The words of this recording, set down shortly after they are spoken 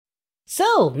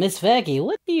So, Miss Vaggie,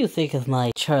 what do you think of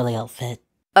my Charlie outfit?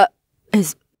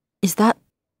 Is that...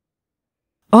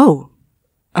 Oh,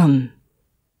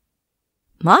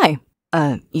 my,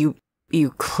 you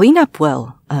clean up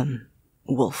well,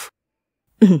 Wolf.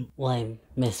 Why,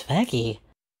 Miss Vaggie,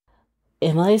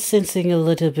 am I sensing a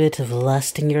little bit of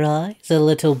lust in your eyes? A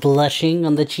little blushing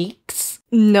on the cheeks?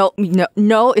 No,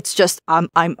 it's just, I'm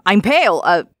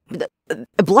pale,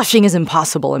 blushing is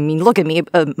impossible. I mean, look at me,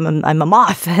 I'm a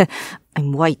moth.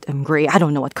 I'm white, I'm gray, I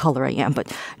don't know what color I am, but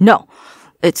no.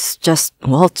 It's just,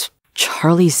 well, it's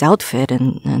Charlie's outfit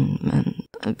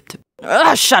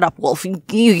shut up, Wolf.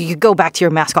 You go back to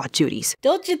your mascot duties.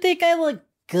 Don't you think I look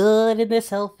good in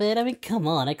this outfit? I mean, come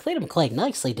on, I cleaned them quite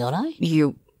nicely, don't I?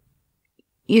 You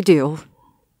do,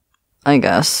 I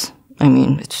guess. I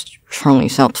mean, it's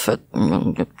Charlie's outfit.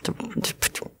 Come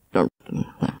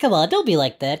on, don't be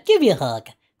like that. Give me a hug.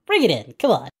 Bring it in,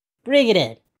 come on. Bring it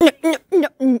in.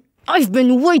 No, I've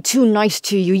been way too nice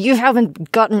to you. You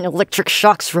haven't gotten electric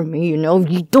shocks from me, you know?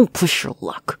 You don't push your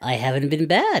luck. I haven't been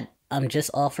bad. I'm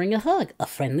just offering a hug. A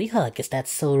friendly hug. Is that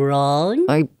so wrong?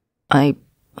 I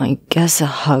guess a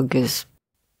hug is...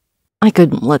 I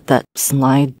could let that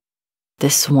slide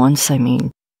this once. I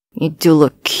mean, you do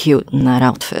look cute in that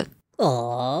outfit.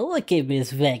 Aw, look at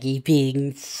Miss Vaggie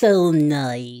being so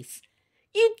nice.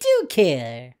 You do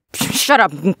care. Shut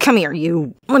up. Come here,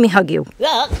 you. Let me hug you.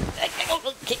 You're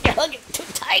hugging too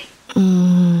tight.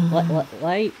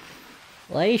 Why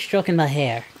are you stroking my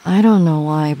hair? I don't know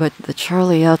why, but the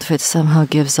Charlie outfit somehow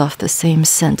gives off the same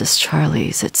scent as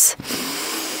Charlie's. It's...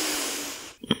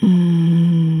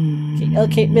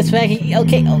 Okay, Miss Vaggie,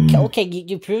 okay,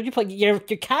 you proved your point. You're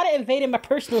kinda invading my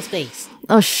personal space.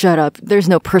 Oh, shut up. There's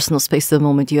no personal space the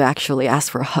moment you actually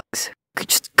ask for hugs.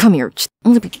 Just come here.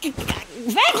 Vaggie!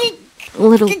 A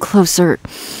little closer.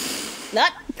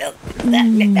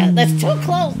 That's too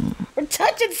close. We're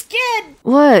touching skin.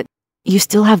 What? You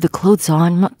still have the clothes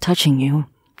on. I'm not touching you.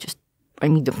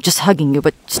 I'm just hugging you,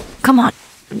 but just, come on.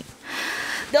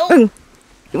 No.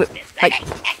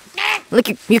 Look,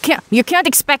 you can't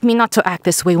expect me not to act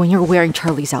this way when you're wearing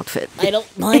Charlie's outfit. I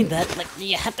don't mind that. Like,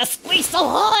 you have to squeeze so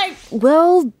hard.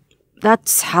 Well,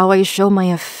 that's how I show my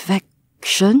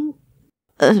affection.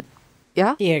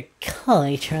 Yeah? Dear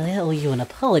golly, Charlie, I owe you an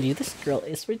apology. This girl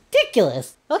is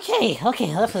ridiculous. Okay,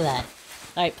 enough of that.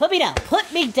 Alright, put me down.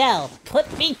 Put me down.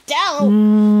 Put me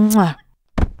down. Mwah.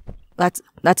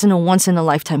 That's a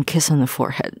once-in-a-lifetime kiss on the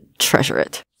forehead. Treasure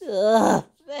it. Ugh,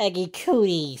 Vaggie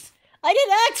cooties. I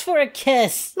didn't ask for a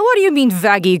kiss. What do you mean,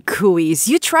 Vaggie cooties?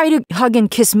 You try to hug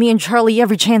and kiss me and Charlie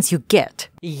every chance you get.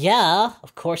 Yeah,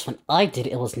 of course, when I did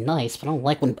it, it was nice, but I don't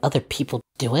like when other people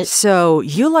do it. So,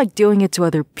 you like doing it to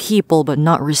other people, but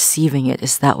not receiving it.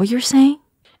 Is that what you're saying?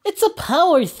 It's a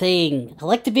power thing. I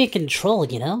like to be in control,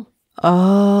 you know?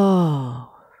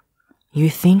 Oh. You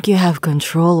think you have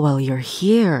control while you're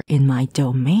here in my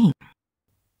domain?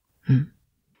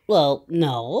 Well,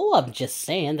 no, I'm just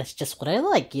saying that's just what I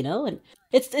like, you know? And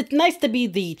it's nice to be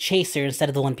the chaser instead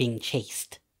of the one being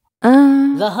chased.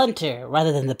 The hunter,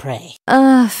 rather than the prey.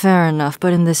 Fair enough,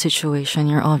 but in this situation,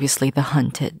 you're obviously the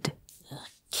hunted.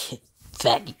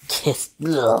 Vaggie kiss.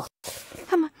 Ugh.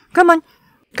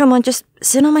 Come on, just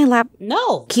sit on my lap.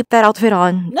 No! Keep that outfit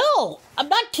on. No! I'm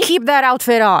not Keep that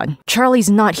outfit on. Charlie's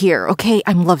not here, okay?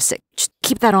 I'm lovesick. Just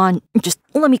keep that on. Just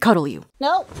let me cuddle you.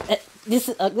 No! This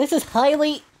is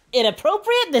highly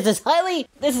inappropriate. This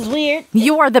is weird.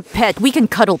 You are the pet. We can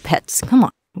cuddle pets. Come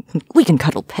on. We can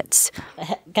cuddle pets.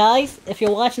 Guys, if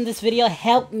you're watching this video,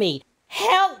 help me.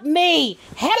 Help me!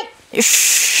 Help!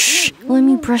 Shh! Let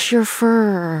me brush your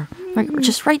fur.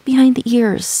 Just right behind the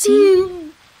ears.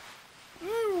 See?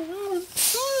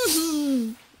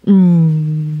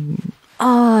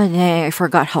 Oh, dang, I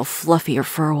forgot how fluffy your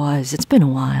fur was. It's been a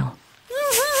while.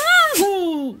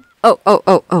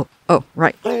 Oh,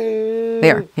 right.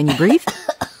 There, can you breathe?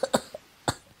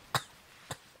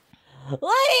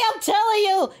 Lady, I'm telling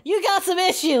you, you got some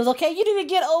issues, okay? You need to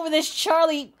get over this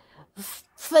Charlie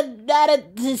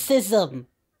fanaticism.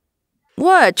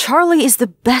 What? Charlie is the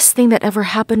best thing that ever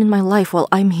happened in my life while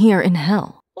I'm here in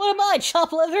hell. What am I,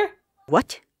 chopped liver?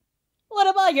 What? What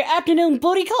am I, your afternoon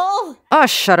booty call? Oh,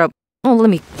 shut up. Oh, let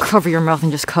me cover your mouth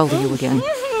and just cuddle you again.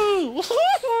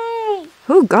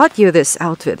 Who got you this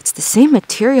outfit? It's the same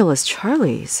material as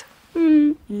Charlie's.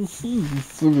 You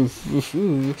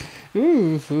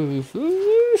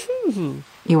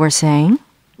were saying?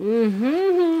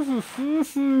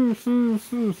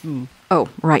 Oh,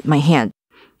 right, my hand.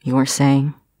 You were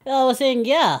saying? I was saying,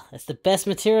 yeah, it's the best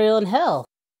material in hell.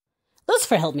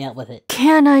 Lucifer helped me out with it.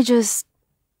 Can I just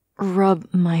rub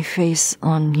my face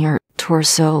on your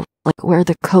torso Like where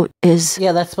the coat is?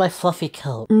 Yeah, that's my fluffy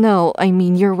coat. No, I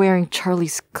mean you're wearing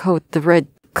Charlie's coat, the red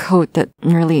coat, that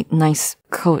really nice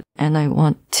coat, and I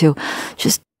want to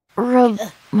just rub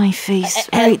my face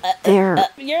right there.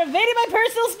 You're invading my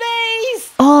personal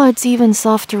space! Oh, it's even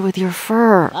softer with your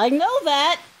fur. I know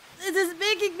that! This is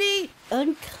making me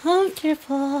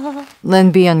uncomfortable.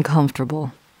 Then be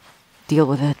uncomfortable. Deal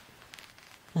with it.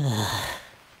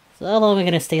 So how long are we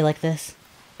gonna stay like this?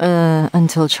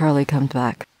 Until Charlie comes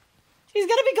back. She's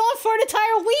gonna be gone for an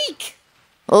entire week!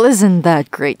 Well, isn't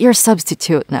that great? You're a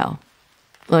substitute now.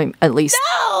 At least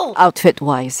No!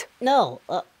 outfit-wise. No,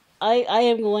 I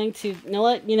am going to... You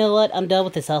know what? I'm done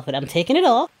with this outfit. I'm taking it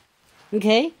off.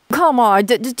 Okay? Come on,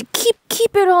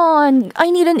 keep it on. I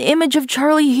need an image of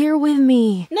Charlie here with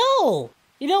me. No!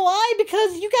 You know why?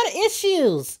 Because you got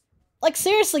issues. Like,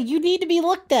 seriously, you need to be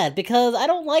looked at, because I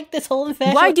don't like this whole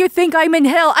infatuation. Why do you think I'm in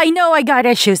hell? I know I got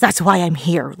issues. That's why I'm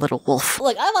here, little wolf.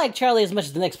 Look, I like Charlie as much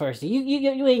as the next person.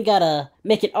 You ain't gotta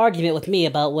make an argument with me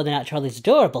about whether or not Charlie's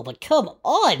adorable, but come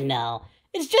on now.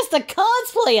 It's just a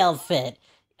cosplay outfit.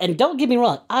 And don't get me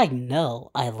wrong, I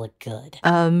know I look good.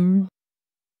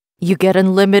 You get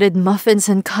unlimited muffins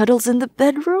and cuddles in the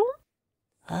bedroom?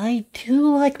 I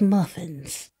do like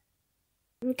muffins.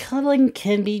 Cuddling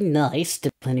can be nice,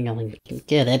 depending on when you can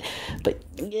get it, but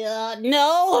no!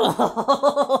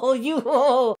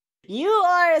 You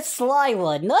are a sly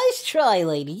one. Nice try,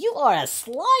 lady. You are a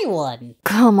sly one.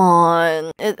 Come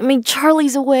on. I mean,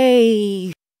 Charlie's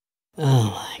away.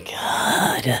 Oh my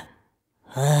god.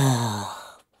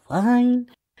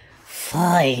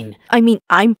 Fine. I mean,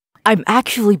 I'm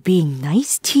actually being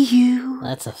nice to you.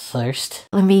 That's a first.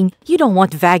 I mean, you don't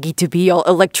want Vaggie to be all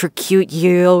electrocute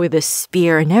you with a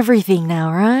spear and everything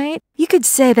now, right? You could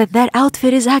say that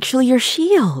outfit is actually your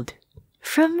shield.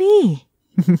 From me.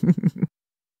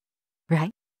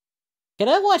 Right? Can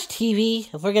I watch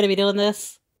TV if we're gonna be doing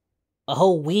this? A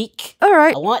whole week?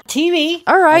 Alright. I want TV.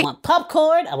 Alright. I want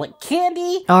popcorn. I want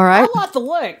candy. Alright. I want the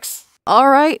works.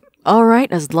 Alright.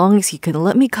 As long as you can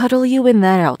let me cuddle you in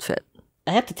that outfit.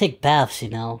 I have to take baths, you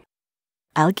know.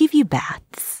 I'll give you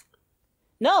baths.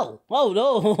 No! Oh,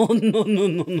 no!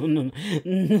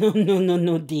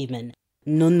 No, demon.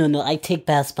 No, I take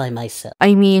baths by myself.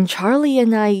 I mean, Charlie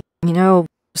and I,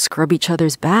 scrub each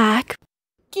other's back.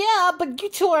 Yeah, but you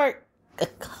two are a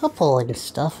couple and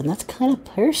stuff, and that's kind of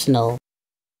personal.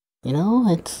 You know,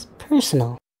 it's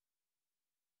personal.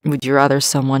 Would you rather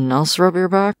someone else rub your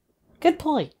back? Good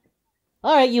point.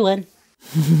 Alright, you win.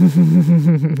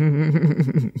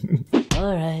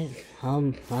 Alright,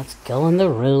 let's go in the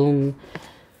room.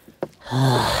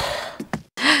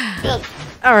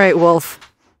 Alright, Wolf.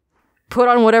 Put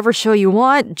on whatever show you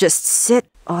want, just sit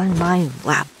on my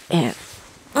lap and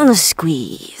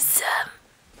squeeze.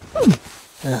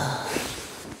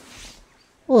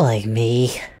 Why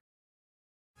me?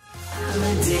 I'm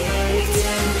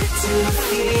addicted to the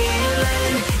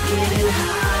feeling, getting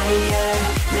higher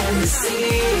than the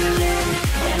ceiling,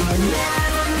 and we're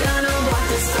never gonna walk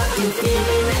this fucking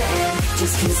feeling.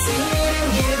 Just concede and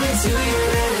give it to your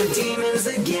inner demons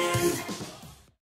again.